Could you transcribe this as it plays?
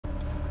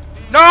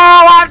No,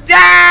 I'm dead!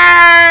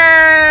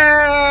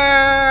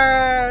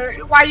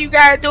 Why you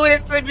gotta do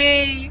this to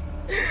me?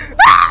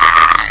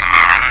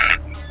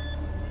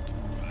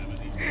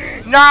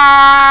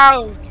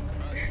 No!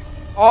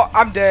 Oh,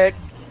 I'm dead.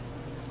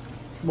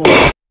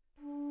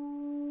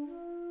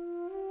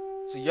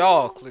 So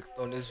y'all clicked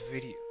on this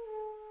video.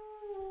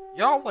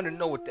 Y'all want to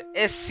know what the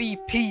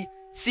SCP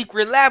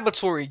Secret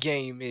Laboratory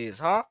game is,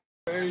 huh?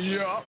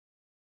 Yeah.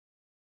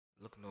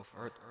 Look no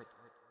further.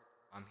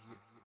 I'm here.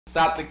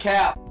 Stop the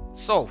cap.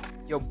 So,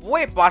 your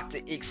boy about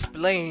to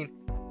explain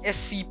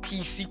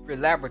SCP Secret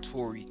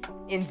Laboratory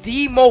in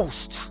the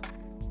most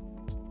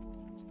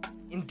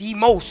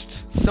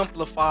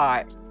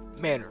simplified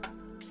manner,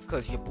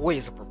 because your boy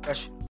is a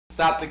professional.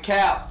 Stop the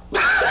cap.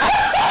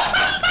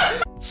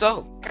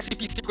 So,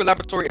 SCP Secret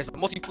Laboratory is a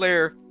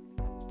multiplayer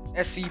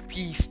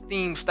SCP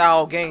Steam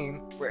style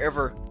game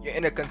wherever you're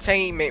in a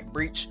containment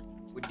breach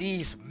with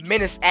these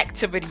menace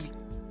activity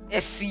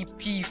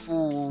SCP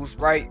fools,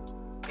 right?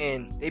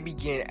 And they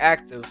begin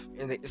active,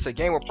 and it's a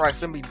game of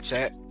proximity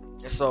chat.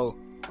 And so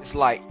it's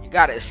like you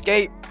gotta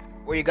escape,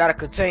 or you gotta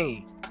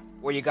contain,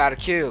 or you gotta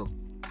kill.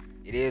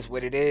 It is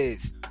what it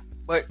is.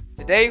 But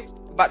today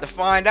we're about to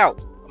find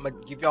out. I'm gonna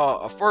give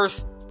y'all a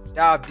first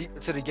dive deep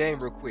into the game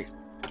real quick.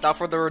 Without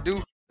further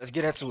ado, let's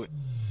get into it.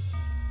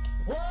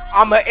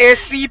 I'm a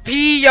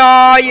SCP,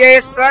 y'all.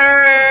 Yes,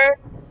 sir.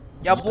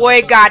 Your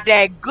boy got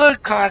that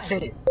good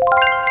content.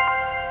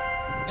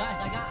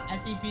 Guys, I got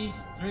SCPs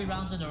 3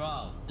 rounds in a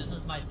row. This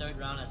is my 3rd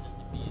round as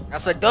SCP.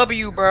 That's a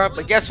W, bro.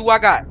 But guess who I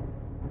got?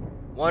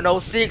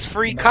 106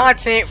 free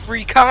content.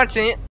 Free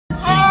content.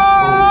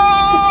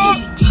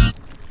 Oh!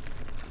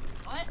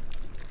 What?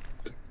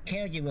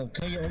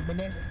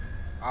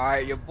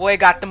 Alright, your boy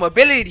got them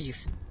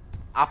abilities.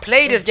 I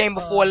played this game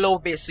before a little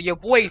bit, so your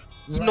boy,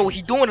 you know what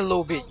he doing a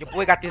little bit. Your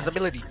boy got this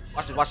ability.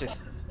 Watch this, watch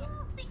this.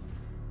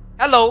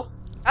 Hello,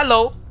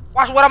 hello.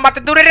 Watch what I'm about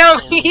to do to them.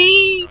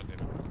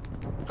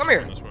 Come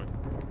here.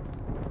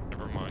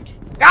 Never mind.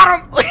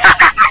 Got him.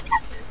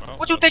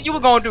 What you think you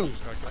was gonna do?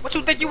 What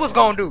you think you was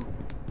gonna do?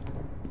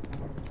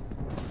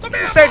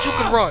 Who said you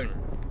could run?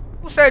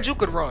 Who said you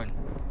could run?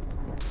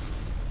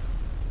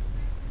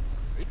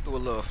 He threw a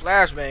little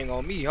flashbang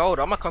on me. Hold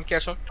on, I'm gonna come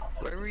catch him.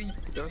 Where were you?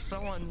 There's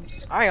someone.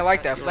 I ain't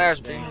like that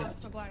flashbang. I'm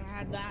so glad I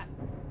had that.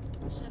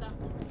 Shut up.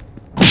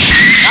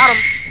 Got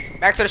him.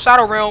 Back to the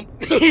shadow realm.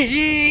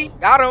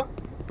 Got him.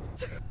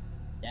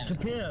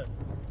 Compare.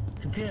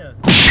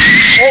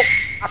 Oh,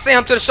 I sent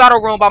him to the shadow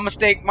realm by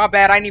mistake. My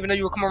bad. I didn't even know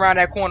you would come around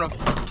that corner.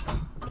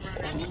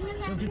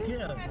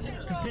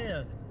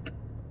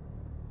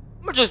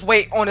 I'm gonna just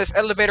wait on this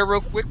elevator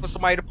real quick for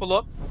somebody to pull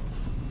up.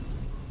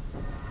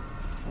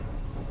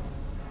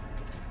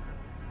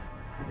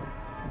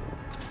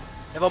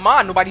 Never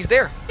mind, nobody's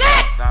there.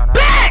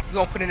 We're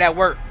gonna put in that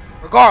work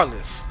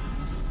regardless.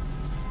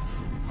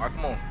 Alright,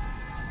 come on.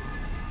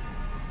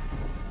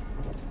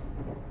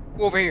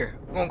 Go over here.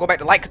 We're gonna go back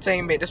to light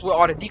containment. This is where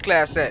all the D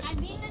class at. I'm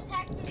being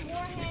attacked in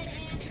Warhead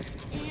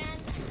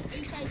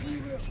and HIV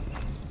room.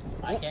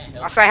 I can't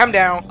help. I sat him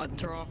down. I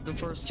tore off the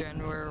first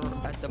January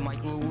at the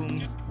micro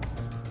womb.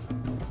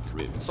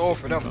 So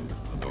for them.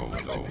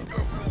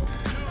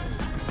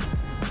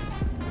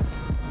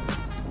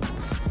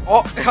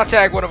 Oh, I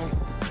tagged one of them.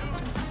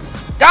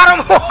 Got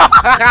him!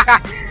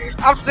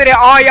 I'm sending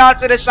all y'all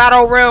to the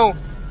shadow realm.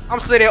 I'm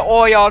sending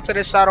all y'all to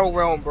the shadow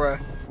realm, bruh.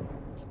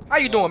 How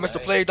you doing, Mr.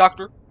 Play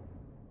Doctor?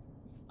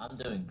 I'm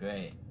doing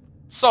great.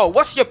 So,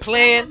 what's your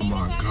plan? Oh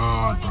my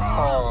god, bro.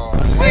 Oh,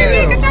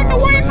 wait, attack the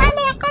warrior.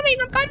 Follow, I'm coming.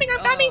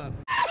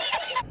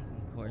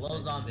 Hello,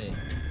 zombie.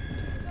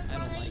 I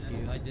don't like you.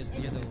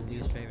 You're the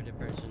least favorite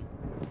person.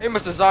 Hey,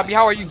 Mr. Zombie,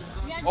 how are you?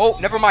 Oh,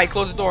 never mind.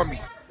 Close the door on me.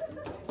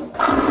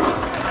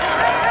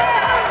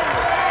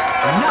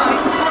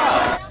 Nice throw!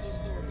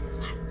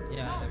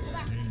 Yeah.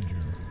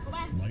 Danger.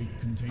 Light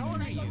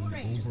containment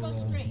zone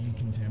overall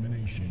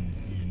decontamination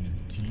in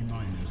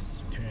T-minus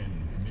 10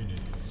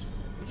 minutes.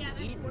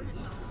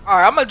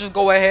 Alright, I'm gonna just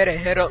go ahead and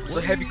head up to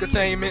heavy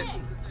containment.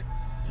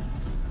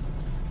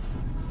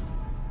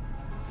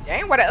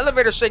 Dang, why the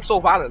elevator shakes so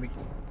violently?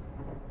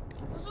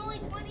 There's only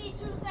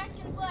 22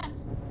 seconds left.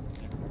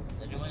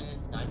 Is anyone in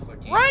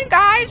 914? Run,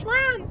 guys,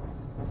 run!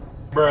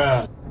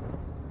 Bruh.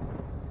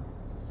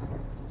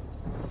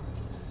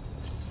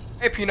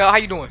 Hey, Peanut, how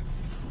you doing?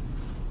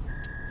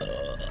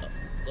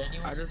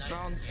 I just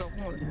found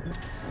someone.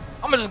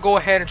 I'm gonna just go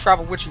ahead and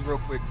travel with you real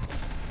quick.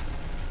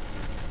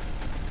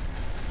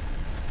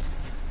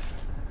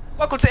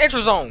 Welcome to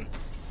Intro Zone.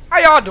 How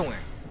y'all doing?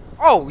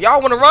 Oh,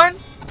 y'all wanna run?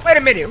 Wait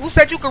a minute, who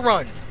said you could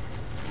run?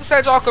 Who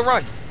said y'all could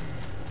run?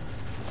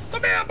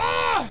 Come here,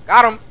 boy!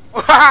 Got him.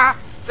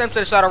 Send him to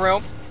the shadow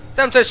realm.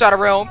 Send him to the shadow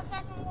realm.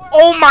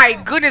 Oh my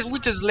goodness, we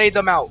just laid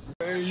them out.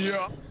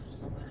 Yeah.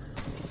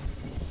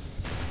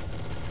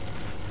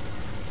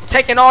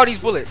 Taking all these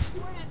bullets.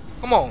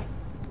 Come on.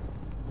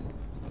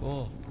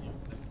 Cool.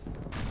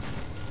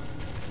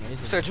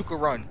 Who said you could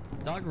run?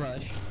 Dog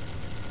rush.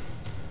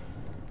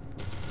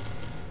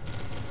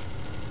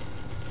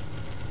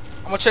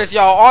 I'm gonna chase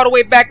y'all all the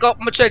way back up.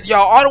 I'm gonna chase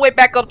y'all all the way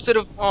back up to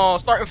the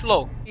starting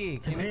floor. Hey,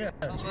 can we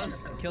help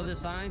us kill the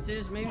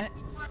scientist, maybe?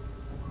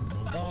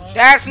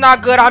 That's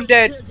not good. I'm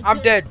dead. I'm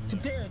dead.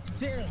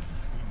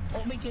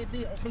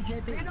 Everybody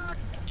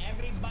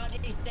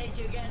stay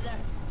together.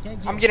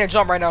 I'm getting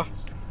jumped right now.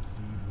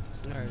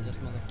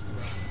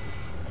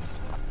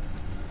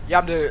 Yeah,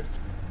 I'm dead.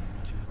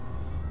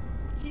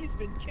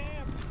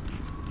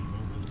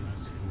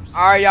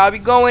 Alright, y'all, be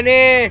going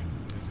in.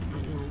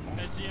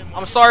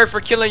 I'm sorry for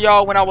killing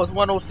y'all when I was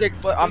 106,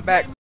 but I'm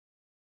back.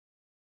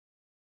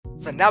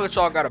 So now that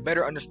y'all got a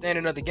better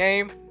understanding of the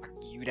game, I can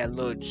give you that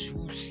little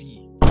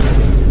juicy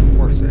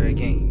works of the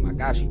game. I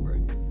got you, bro.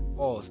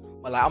 Pause.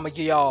 But like, I'm gonna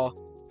give y'all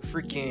the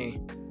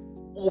freaking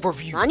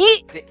overview,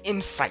 the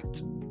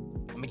insight.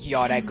 I'm gonna give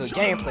y'all that good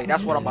gameplay.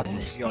 That's what I'm about to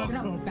do for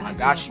y'all. I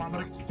got you,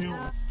 bro.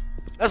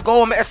 Let's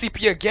go. I'm at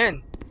SCP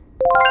again.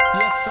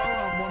 Yes, sir.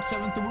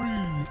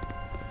 173.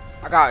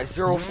 I got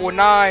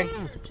 049.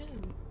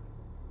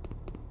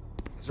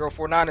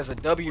 049 is a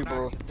W,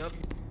 bro.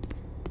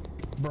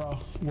 Bro,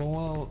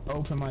 won't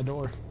open my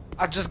door.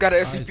 I just got an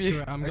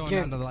SCP I'm going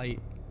again. down the light.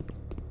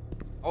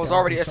 I was Yo,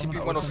 already can SCP someone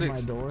open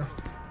 106. my door?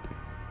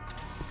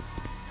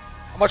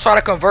 I'm gonna try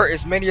to convert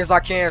as many as I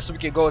can so we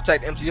can go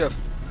attack the MTF.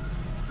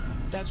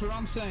 That's what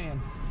I'm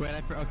saying. Wait,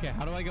 okay,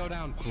 how do I go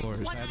down floors?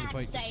 I haven't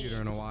played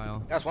computer in a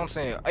while. That's what I'm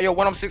saying. Hey, yo,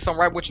 106, I'm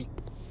right with you.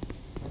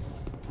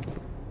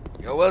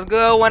 Yo, what's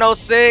good,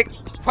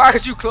 106? Why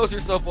did you close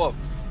yourself up?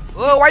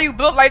 Oh, why you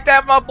built like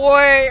that, my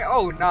boy?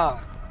 Oh, nah.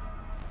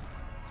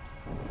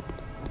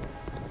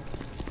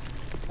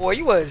 Boy,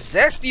 you a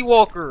zesty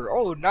walker.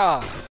 Oh,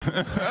 nah.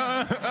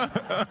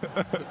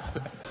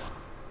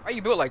 Why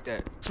you built like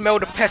that? Smell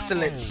the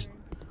pestilence.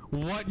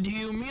 What do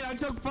you mean? I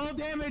took full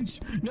damage.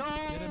 No.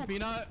 Get him,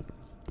 Peanut.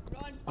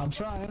 I'm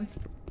trying.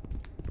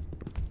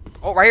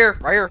 Oh, right here,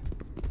 right here.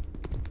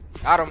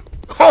 Got him.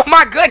 Oh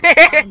my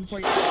goodness!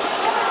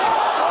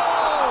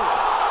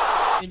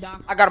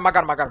 I got him, I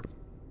got him, I got him.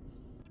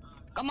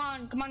 Come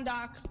on,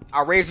 Doc.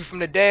 I raised you from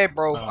the dead,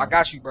 bro. I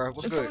got you, bro.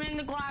 What's There's good? someone in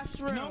the glass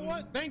room. You know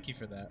what? Thank you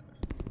for that.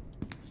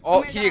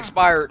 Oh, he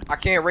expired. I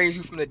can't raise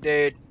you from the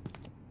dead.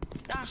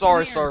 Doc,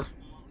 Sorry, come sir.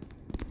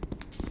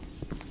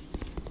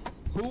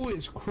 Who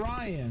is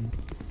crying?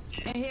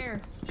 Here.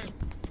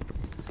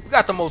 You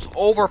got the most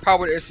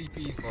overpowered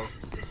SCP, bro.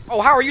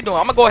 Oh, how are you doing?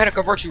 I'm gonna go ahead and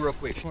convert you real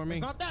quick. For me.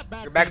 It's not that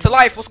bad. You're back to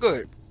life. What's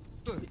good?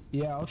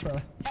 Yeah, I'll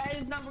try. Hey,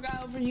 there's another guy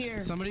over here.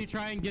 Somebody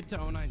try and get to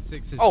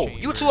 096's Oh,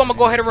 chamber you too, I'm gonna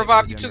go ahead and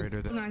revive you too.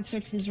 generator that-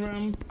 96's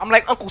room. I'm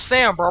like Uncle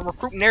Sam, bro. I'm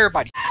recruiting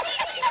everybody.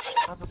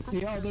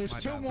 Yo, there's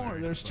two more.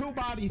 There's two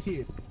bodies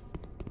here.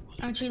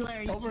 Actually,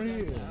 Larry. Over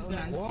here.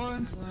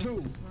 1,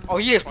 2. Oh,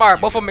 he expired.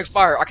 Both of them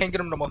expired. I can't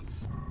get him no more.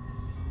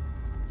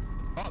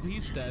 Oh,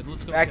 he's dead.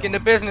 Let's go. Back kill into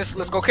him. business.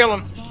 Let's go kill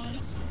him.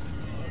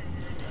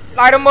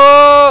 Light him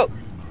up.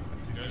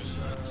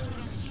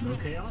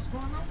 Okay, I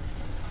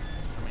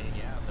mean,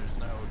 yeah, there's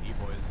no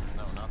E-boys,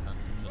 no nothing.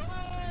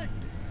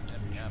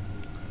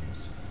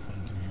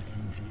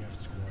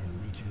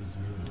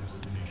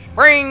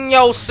 Bring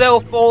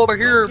yourself over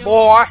here,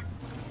 boy.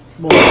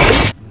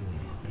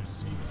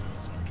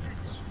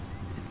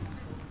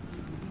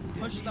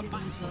 Push the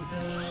button.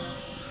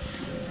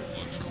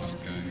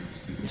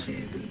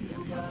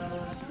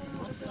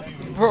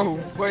 Bro,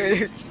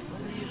 wait.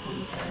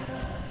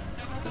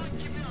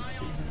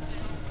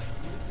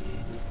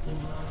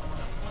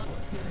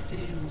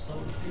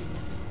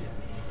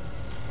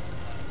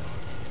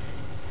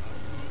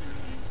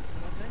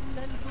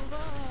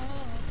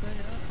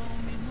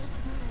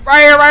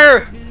 Right here,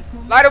 right here.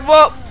 Light him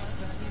up.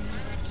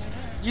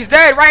 He's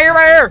dead. Right here,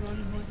 right here.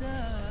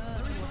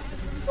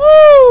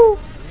 Woo!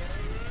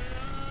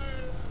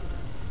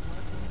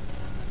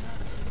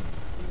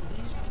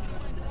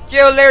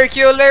 Kill Larry,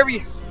 kill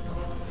Larry.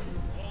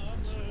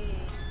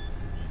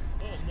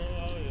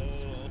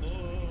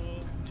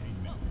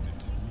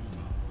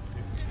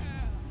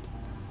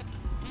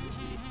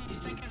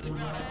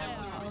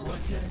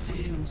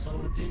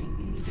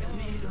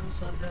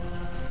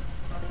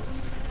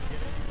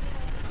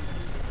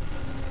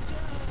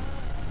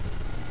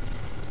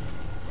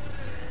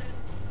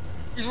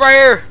 He's right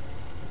here.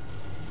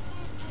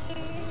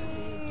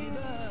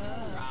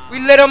 We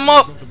lit him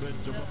up.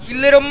 We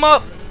lit him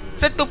up.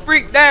 Sit the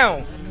freak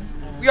down.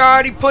 We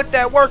already put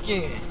that work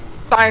in.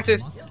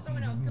 Scientist.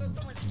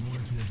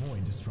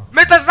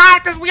 Mr.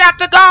 Scientist, we have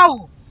to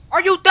go.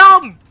 Are you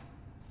dumb?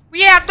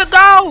 We have to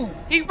go.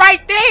 He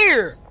right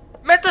there.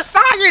 Mr.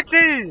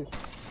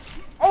 Scientist.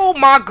 Oh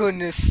my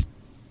goodness.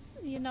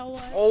 You know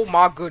what? Oh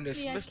my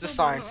goodness, Yeah, Mr. so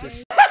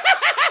Scientist.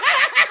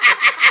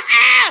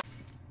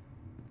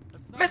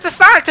 Mr.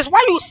 Scientist,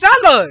 why you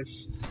sell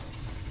us?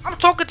 I'm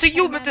talking to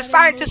you, Mr.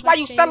 Scientist. Why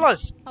you sell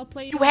us? I'll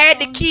play You the had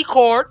the song. key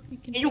card You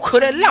can and you play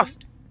could have it.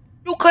 left.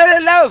 You could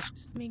have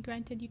left. I mean,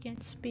 granted, you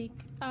can't speak.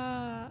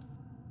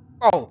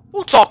 Oh,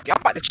 who talking?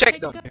 I'm about to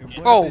check them.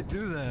 Oh,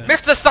 do that?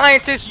 Mr.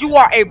 Scientist, you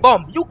are a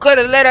bum. You could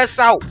have let us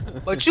out,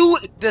 but you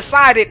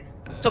decided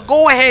to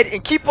go ahead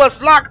and keep us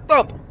locked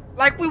up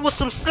like we were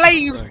some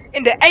slaves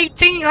in the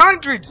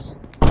 1800s.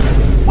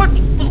 What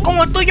was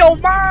going through your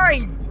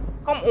mind?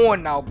 Come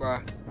on now, bro.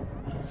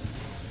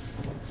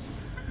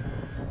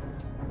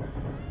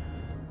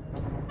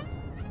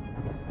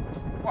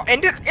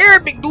 And this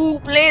Arabic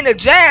dude playing the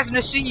jazz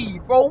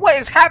machine, bro.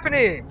 What is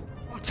happening?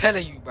 I'm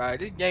telling you, bro.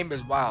 This game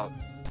is wild.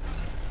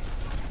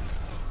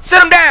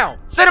 Sit him down.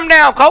 Sit him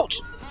down, coach.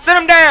 Sit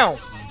him down.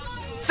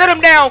 Sit him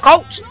down,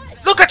 coach.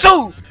 Look at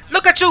you.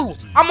 Look at you.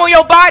 I'm on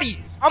your body.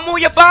 I'm on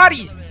your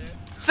body.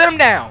 Sit him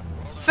down.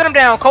 Sit him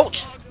down,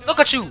 coach. Look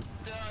at you.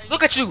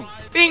 Look at you.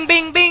 Bing,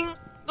 bing, bing.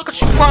 Look at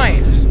you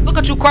crying. Look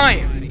at you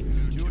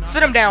crying.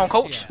 Sit him down,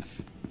 coach.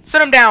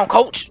 Sit him down,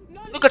 coach.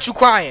 Look at you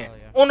crying.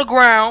 On the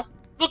ground.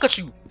 Look at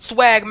you.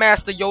 Swag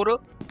Master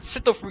Yoda.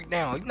 Sit the freak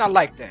down. You're not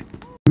like that.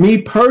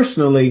 Me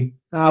personally,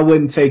 I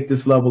wouldn't take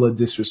this level of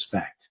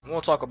disrespect. We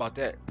won't talk about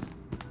that.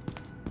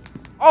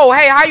 Oh,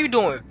 hey, how you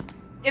doing?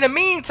 In the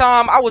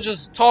meantime, I was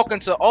just talking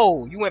to...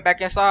 Oh, you went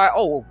back inside?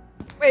 Oh,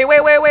 wait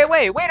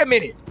a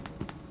minute.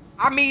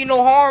 I mean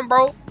no harm,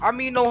 bro. I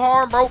mean no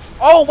harm, bro.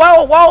 Oh,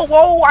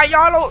 whoa.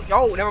 Y'all know...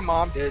 Yo, never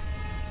mind, I'm dead.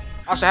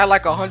 I should have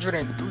like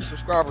 103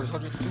 subscribers,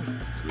 102.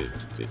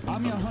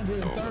 I'm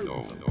 103rd.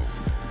 No.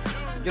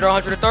 You're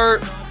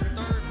 103rd?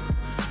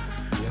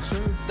 Yes,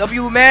 sir.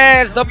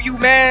 W-mans.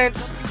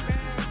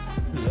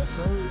 Yes,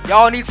 sir.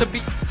 Y'all need to be...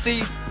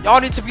 See,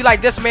 y'all need to be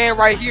like this man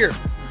right here.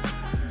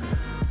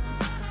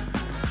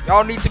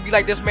 Y'all need to be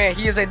like this man.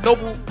 He is a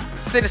noble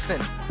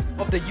citizen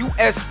of the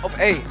US of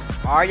A.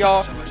 Alright,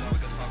 y'all?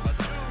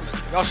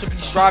 Y'all should be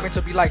striving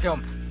to be like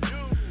him.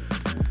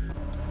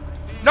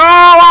 No,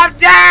 I'm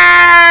dead!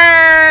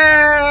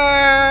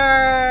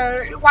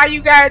 Why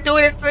you gotta do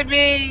this to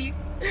me?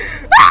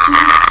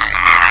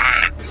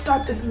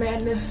 Stop this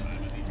madness.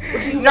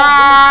 What do you No!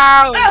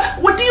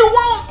 want? What do you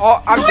want?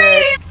 Oh, I'm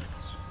dead.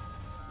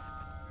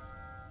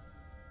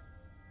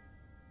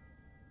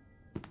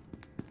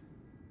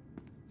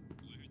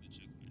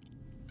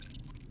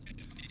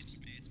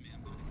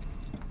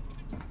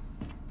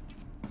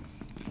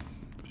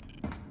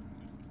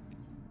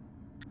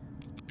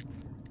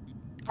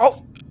 Oh,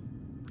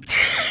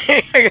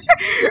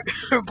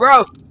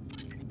 bro,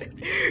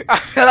 I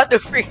fell out the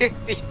freaking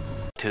thing.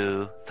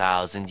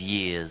 2,000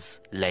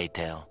 years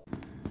later.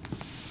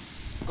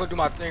 Go do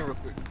my thing real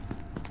quick.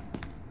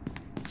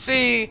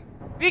 See,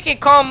 we can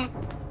come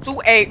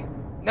to a...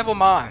 Never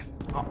mind.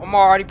 I'm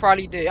already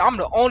probably dead. I'm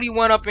the only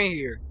one up in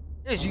here.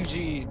 It's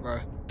GG's,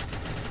 bro.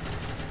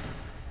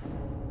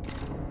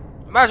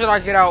 Imagine I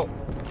get out.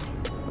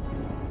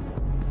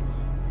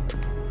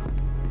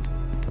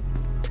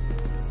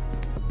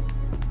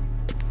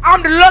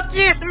 I'm the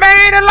luckiest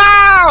man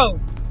alive!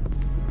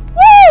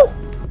 Woo!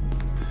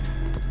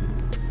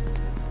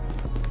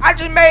 I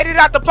just made it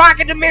out the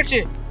pocket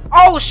dimension.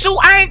 Oh shoot,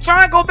 I ain't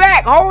trying to go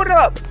back. Hold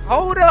up.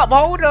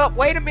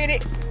 Wait a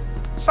minute.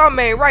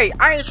 Something ain't right.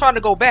 I ain't trying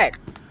to go back.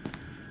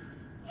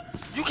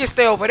 You can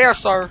stay over there,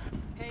 sir.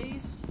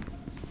 Haze.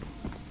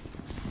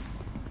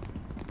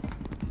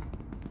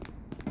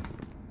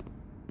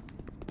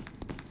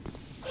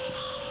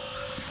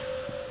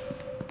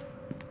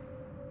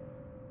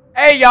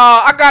 Hey y'all,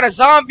 I got a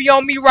zombie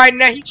on me right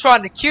now. He's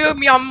trying to kill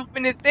me. I'm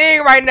in this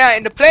thing right now,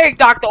 and the plague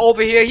doctor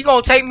over here, he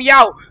gonna take me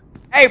out.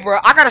 Hey bro,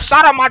 I gotta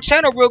shout out my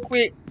channel real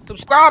quick.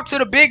 Subscribe to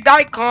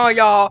TheBigDicon,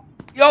 y'all.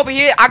 You over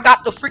here, I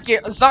got the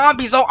freaking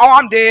zombies on. Oh,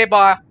 I'm dead,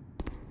 boy.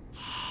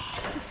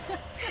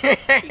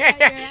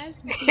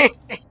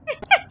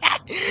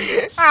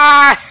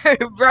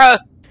 Bro.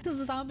 The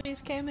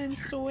zombies came in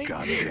sweet.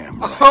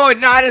 Oh,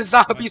 nah, the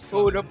zombies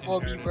pulled up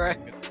for me, bro.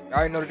 Y'all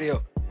already know the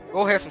deal.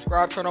 Go ahead,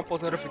 subscribe, turn on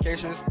post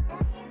notifications,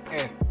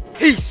 and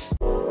peace.